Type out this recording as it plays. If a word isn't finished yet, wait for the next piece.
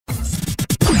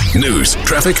news,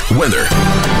 traffic, weather.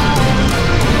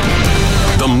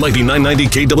 The Mighty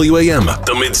 990 KWAM,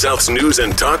 the Mid-South's news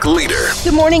and talk leader.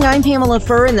 Good morning, I'm Pamela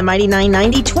Furr in the Mighty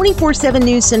 990 24/7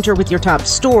 News Center with your top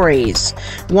stories.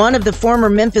 One of the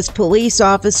former Memphis police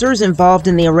officers involved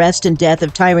in the arrest and death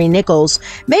of Tyree Nichols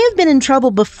may have been in trouble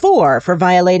before for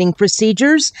violating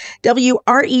procedures.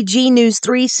 WREG News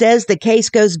 3 says the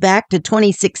case goes back to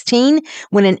 2016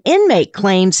 when an inmate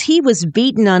claims he was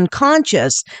beaten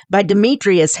unconscious by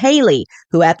Demetrius Haley,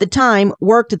 who at the time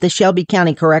worked at the Shelby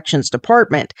County Corrections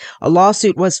Department. A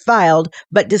lawsuit was filed,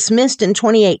 but dismissed in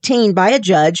 2018 by a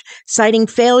judge, citing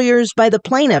failures by the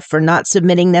plaintiff for not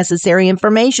submitting necessary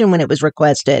information when it was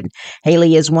requested.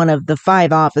 Haley is one of the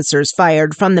 5 officers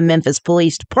fired from the Memphis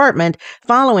Police Department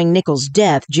following Nichols'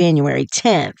 death January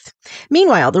 10th.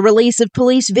 Meanwhile, the release of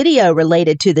police video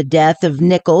related to the death of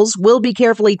Nichols will be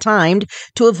carefully timed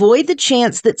to avoid the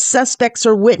chance that suspects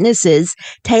or witnesses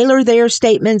tailor their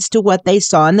statements to what they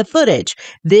saw in the footage.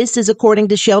 This is according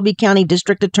to Shelby County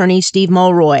District Attorney Steve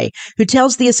Mulroy, who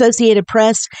tells the Associated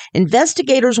Press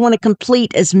investigators want to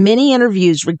complete as many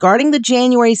interviews regarding the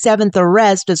January 7th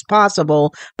arrest as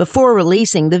possible before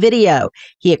releasing the video.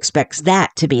 He expects that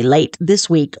to be late this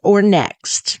week or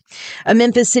next. A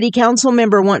Memphis City Council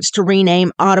member wants to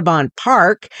rename Audubon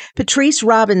Park. Patrice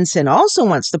Robinson also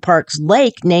wants the park's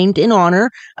lake named in honor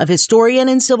of historian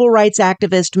and civil rights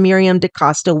activist Miriam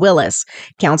DaCosta Willis.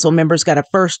 Council members got a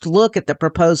first look at the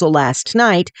proposal last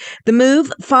night. The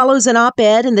move follows an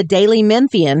op-ed in the Daily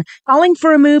Memphian calling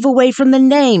for a move away from the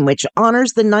name, which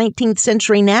honors the 19th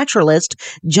century naturalist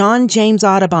John James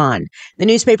Audubon. The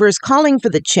newspaper is calling for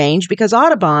the change because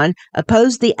Audubon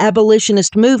opposed the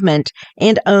abolitionist movement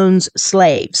and owns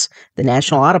slaves. The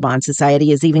National Audubon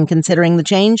Society is even considering the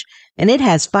change, and it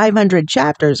has 500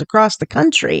 chapters across the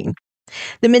country.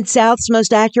 The Mid-South's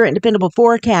most accurate and dependable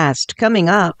forecast coming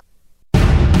up.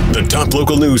 The top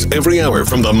local news every hour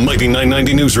from the Mighty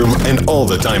 990 newsroom and all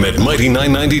the time at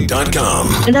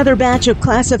mighty990.com. Another batch of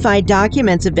classified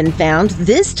documents have been found,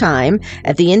 this time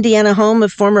at the Indiana home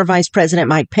of former Vice President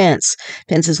Mike Pence.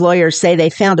 Pence's lawyers say they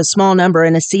found a small number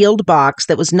in a sealed box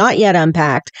that was not yet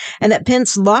unpacked and that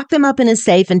Pence locked them up in a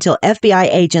safe until FBI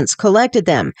agents collected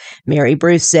them. Mary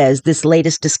Bruce says this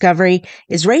latest discovery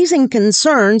is raising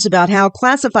concerns about how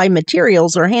classified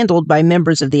materials are handled by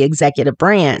members of the executive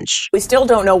branch. We still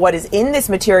don't know what is in this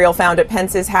material found at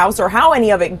Pence's house or how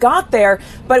any of it got there.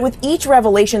 But with each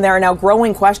revelation, there are now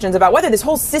growing questions about whether this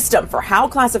whole system for how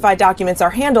classified documents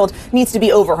are handled needs to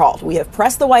be overhauled. We have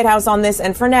pressed the White House on this,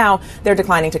 and for now, they're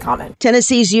declining to comment.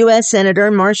 Tennessee's U.S.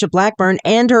 Senator Marsha Blackburn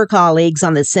and her colleagues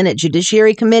on the Senate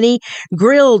Judiciary Committee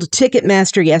grilled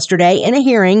Ticketmaster yesterday in a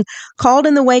hearing called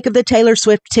in the wake of the Taylor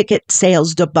Swift ticket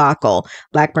sales debacle.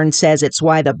 Blackburn says it's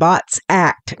why the Bots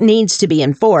Act needs to be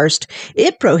enforced.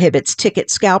 It prohibits ticket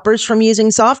scalpers from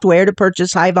using software to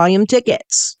purchase high-volume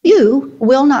tickets. You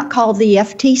will not call the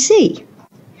FTC.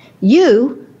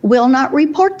 You will not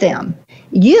report them.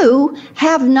 You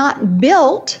have not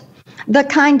built the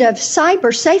kind of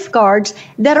cyber safeguards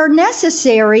that are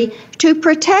necessary to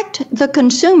protect the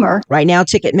consumer. Right now,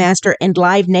 Ticketmaster and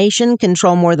Live Nation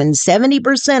control more than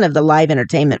 70% of the live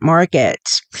entertainment market.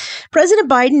 President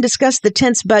Biden discussed the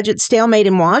tense budget stalemate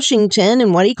in Washington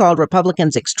and what he called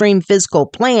Republicans' extreme fiscal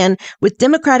plan with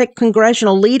Democratic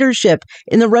congressional leadership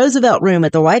in the Roosevelt Room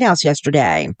at the White House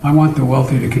yesterday. I want the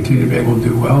wealthy to continue to be able to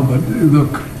do well, but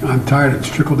look, I'm tired of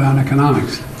trickle-down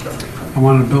economics. I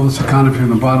want to build this economy from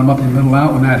the bottom up and the middle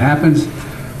out. When that happens,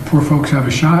 poor folks have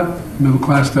a shot, middle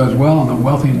class does well, and the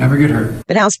wealthy never get hurt.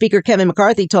 But House Speaker Kevin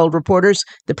McCarthy told reporters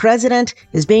the president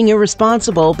is being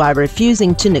irresponsible by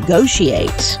refusing to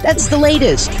negotiate. That's the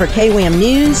latest for KWAM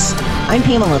News. I'm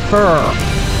Pamela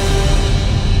Furr.